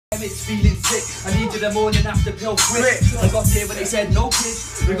it's feeling sick. I needed the morning after pill quick. I got here when they said no kid,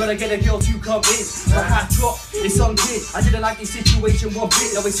 we're gonna get a girl to come in. My hat dropped, it's on kid. I didn't like this situation one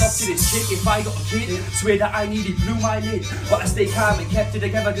bit. Now it's up to this chick. If I got a kid, swear that I nearly blew my lid. But I stayed calm and kept it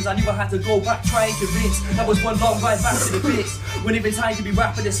together cause I knew I had to go back trying to rinse. That was one long ride back to the bits. When it been time to be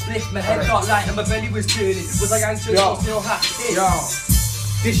rapping a split, my head got light and my belly was turning. Was I anxious or still happy? Yo,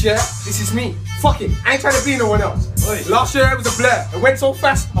 this year, this is me. Fuck it, I ain't trying to be no one else. Oi. Last year it was a blur. It went so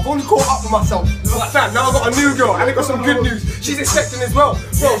fast, I've only caught up with myself. Fam, now I got a new girl and I got some good news. She's expecting as well.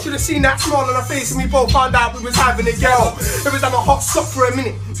 Bro, should have seen that smile on her face and we both found out we was having a girl. It was like a hot stop for a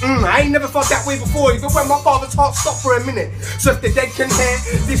minute. I ain't never felt that way before, even when my father's heart stopped for a minute. So if the dead can hear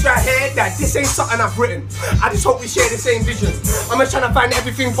this right here, that this ain't something I've written. I just hope we share the same vision. I'm just trying to find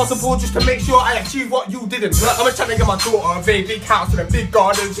everything possible just to make sure I achieve what you didn't. I'm just trying to get my daughter a very big house with a big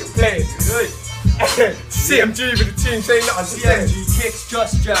garden to play. CMG with the team saying nothing to say. CMG,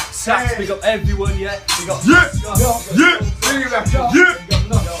 kicks-jus, Jax-Lil, big up everyone, yeah. Big up Yo,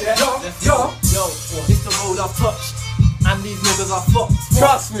 it's the road I've touched. And these niggas are fucked.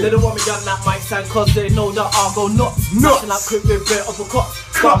 Trust me. They don't want me on that mic stand cause they know that I'll go nuts. Smashing out quick with bare uppercuts.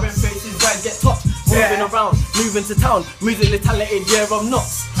 Scarring faces, guys get touched. Moving around, moving to town. Musically talented, yeah, I'm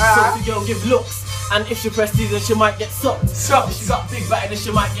nuts. So the girl give looks. And if she press these then she might get sucked. If she got big back then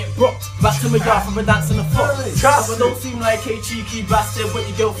she might get brocked. Back to my yard from a dance and a fuck. But don't seem like a cheeky bastard, but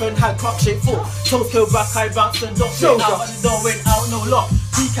your girlfriend had clock shaped foot. Toes curl back, I bounced and ducked straight out, and the door went out, no lock.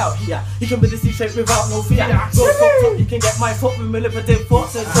 Peek out here, you can be the C-shape without no fear. Go fucked up, you can get my foot with manipulative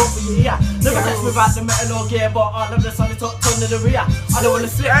thoughts and talk for your ear. Never touch me without the metal or gear, but all of the sun is top ton of the rear. I don't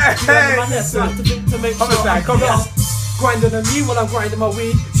wanna slip, you know my nest, I have to think to make sure I'm grinding on me while I'm grinding my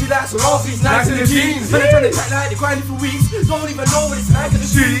weed. She likes her all these nights in the jeans. When I'm trying to chat like they're grinding for weeks. Don't even know what it's like in the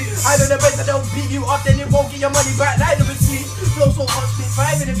street. I know the best that don't beat you up, then it won't get your money back like the receipt. Flow so hot, spit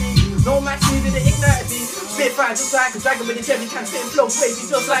 5 in the beat. No match needed to ignite me. Spit 5 just like a dragon with a Chevy can spit and flow crazy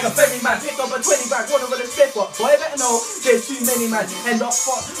just like a ferry man. Picked up a 20 bag, one over the spit what? Boy, I better know there's too many man. End up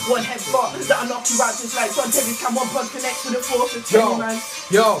spot, one head spot. That'll knock you out just like John Terry can one punch connect to the force of 20 man.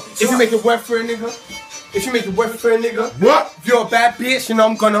 Yo, if you make it work for a nigga. If you make it worth it for a nigga, what? If you're a bad bitch, you know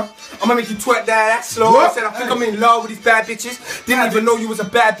I'm gonna make you twerk that slow. What? I said I think I'm in love with these bad bitches. Didn't even know you was a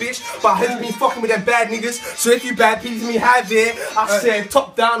bad bitch, but I heard you been fucking with them bad niggas. So if you bad, please me have it. I said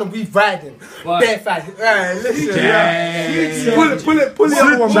top down and we riding. Bare fast. Listen, pull the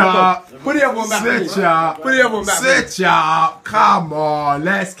other one back up. Put the other one back up. Switch up. Put the other one back up. Switch up. Come on,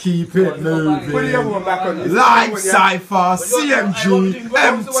 let's keep it moving. Put the other one back up. Like Cypher, CMG,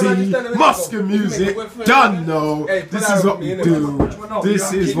 MT, Muscat Music. Done though. This is what we do.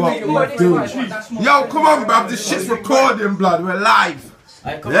 This is what we do. Yo, come on, bruv. This shit's recording, blood. We're live.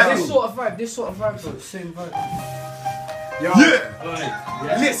 This sort of vibe, bro. Same vibe.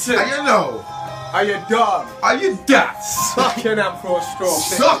 Yeah. Listen. How you know? Are you dumb? Are you that? Suck your nut for a straw.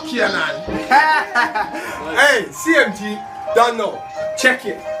 Suck your nut. Hey, CMG, done know. Check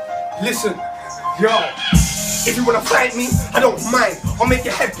it. Listen, yo. If you wanna fight me, I don't mind. I'll make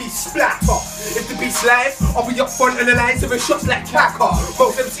your head beat splatter. If the beat's live, I'll be up front of the line serving shots like Kaka.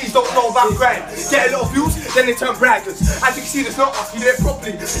 Most MCs don't know about grind. Get a lot of views, then they turn braggers. As you can see, there's not us, you do it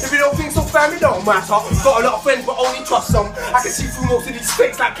properly. If you don't think so, fam, it don't matter. Got a lot of friends, but only trust some. I can see through most of these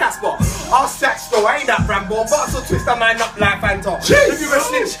fakes like Casper. I'll Sax though, I ain't that Rambo, but I still twist that man up like Fanta. If you're a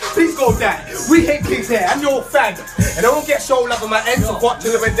snitch, please go die. We hate pigs here, and you're a fag. And I won't get show love on my ends of what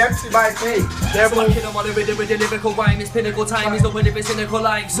till the redemption by day. They're working on the rhythm with the lyrical rhyme. It's pinnacle time, it's not when it's cynical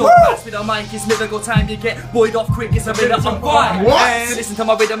like. So pass with a mic, it's lyrical time. You get buoyed off quick, it's a bit of fine. So listen to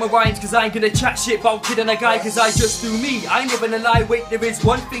my rhythm and rhymes, cause I ain't gonna chat shit about kidding a guy, cause I just do me. I ain't living a lie, wait, there is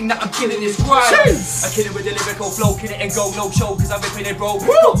one thing that I'm killing is crime. I kill it with the lyrical flow, kill it and go, no show, cause I'm ripping it, bro.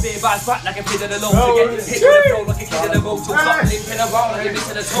 Got beer bad back like a kid in a low. Get hit with the flow like a kid in a road. So stop limping around like you're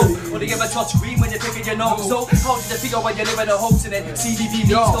missing a toe. Or do you ever touch green when you're picking your nose? So how did it feel when you're living a host in it? CDB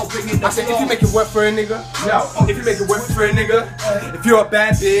means no bringing the I said, if you make it work for a nigga, if you make it work for a nigga, if you're a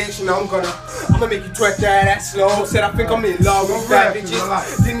bad bitch, you know I'm gonna make you twerk that slow. Said I think I'm in love with bad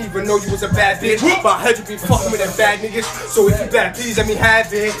bitches. Didn't even know you was a bad bitch, but I heard you be fucking with them bad niggas. So if you bad, please let me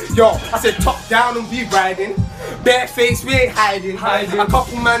have it. Yo, I said top down and be riding. Bare face, we ain't hiding. A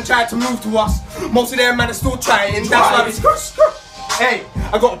couple man tried to move to us. Most of them man are still trying. That's why we skirt. Hey,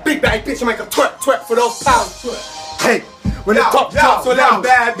 I got a big bad bitch and make a twerk for those pounds. Hey, when the top drops on that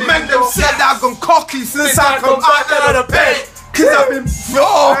bad bitch. Make them said that I've gone cocky since I come out of the pain. Cause I've been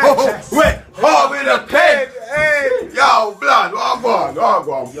wait, hard with a pen. Hey, yo, blood, what go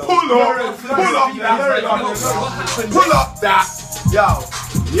on. Pull up that. Yo,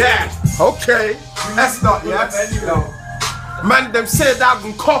 yeah, okay. That's not Man, them said I've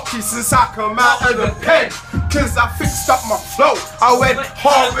been cocky since I come out of the pen. Cause I fixed up my flow, I went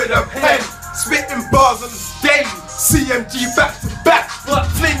hard with a pen. Spitting bars on the daily, CMG back to back.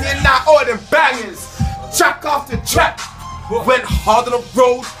 Flinging out all them bangers, track after track. Went hard on the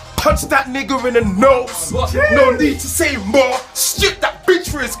road, punched that nigga in the nose. No need to say more, strip that bitch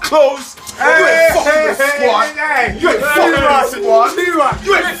for his clothes. You ain't fucking with the squad. You ain't fucking with the squad.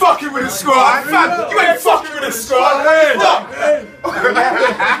 You ain't fucking with the squad. You ain't fucking with the squad.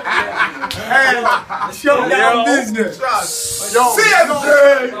 Show down business.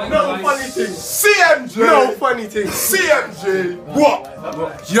 CMG. No funny thing. CMG. No funny thing. CMG. What?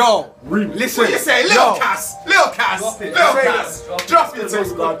 Yo, listen. What you say? Lil Cass. Lil Cass. Lil Cass. Drop your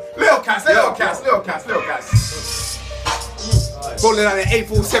things, God. Lil Cass. Lil Cass. Lil Cass. Lil Cass. Rolling out an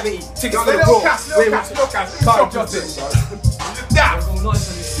A470. Tickets to the Lil ball. Cass. Lil Cass. Lil Cass. Can't just it.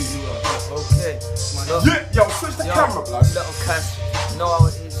 Okay. Yo, switch the camera, blood. Little Cass, you know how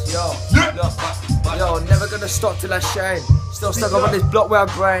it is, yo. Yo, never gonna stop till I shine. Still stuck up on this block where I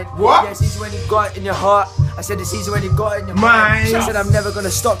grind. What? Yeah, it's easy when you got it in your heart. I said it's easy when you got it in your mind. I said I'm never gonna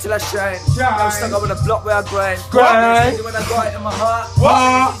stop till I shine. I'm stuck up on the block where I grind. Grind. It's easy when I got it in my heart.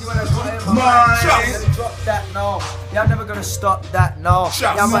 What? It's easy when I got it in my mind. I'm never drop that, no. Yeah, I'm never gonna stop that, no.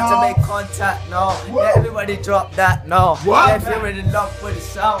 Yeah, I'm about to make contact, no. Yeah, everybody drop that, no. What? Yeah, if you're in love with the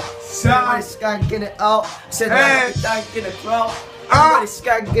sound. Everybody skanking it out. Said that skanking the crowd. Everybody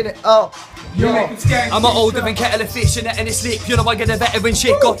skanking it out. I'm an older than kettle of fish and letting it slip. You know I get a veteran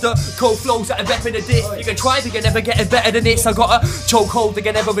shit. Got the cold flows that are rep in the disc. You can try but you never get it better than this. I got a chokehold that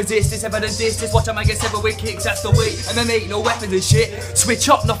can never resist. It's evident this. Just watch a man get severed with kicks, that's the way. And then ain't no weapons and shit. Switch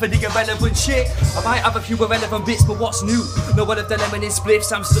up, nothing irrelevant shit. I might have a few irrelevant bits, but what's new? No one of the lemon in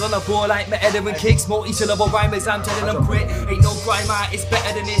spliffs. I'm still on the ball like my and kicks. Multi-syllable rhymers, I'm telling them quit. Ain't no grime out, it's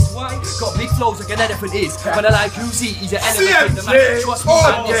better than this. Why? Got big flows like an elephant is. When I like Uzi, he's an elephant. The man trust me,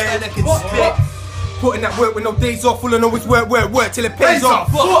 man, this fella can spit. Putting that work with no days off, all I know is work till it pays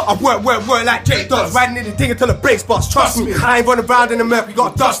off. I work like Jake does, riding in the thing until the brakes bust. Trust me, I ain't running around in the murk, we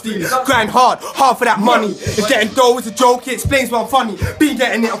got dusty. Grind hard for that money. If getting dough is a joke, it explains why I'm funny. Been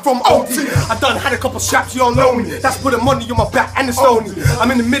getting it, I'm from OT. I done had a couple straps, you all know me. That's putting money on my back and the stony. I'm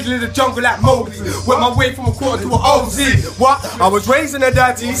in the middle of the jungle like Mowgli. Work my way from a quarter to an OZ. What? I was raised in a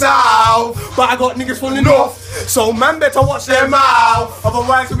dirty south, but I got niggas from the north. So man better watch their mouth,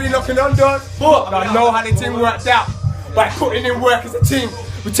 otherwise we'll be knocking on doors. But I know how the team worked out by putting in work as a team.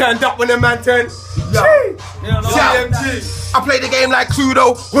 We turned up when the man turned. CMG. I play the game like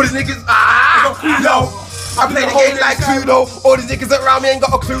Cluedo. All these niggas, I play the game like Cluedo. All these niggas around me ain't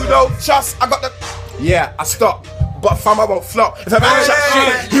got a clue though. Trust, I got the. Yeah, I stop. But fam, I won't flop. If a man chat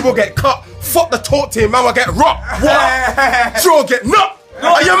shit, he will get cut. Fuck the talk to him, man will get rocked. What? Sure get knocked.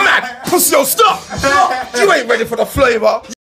 Are you mad? Pussy, yo, stop. You ain't ready for the flavor.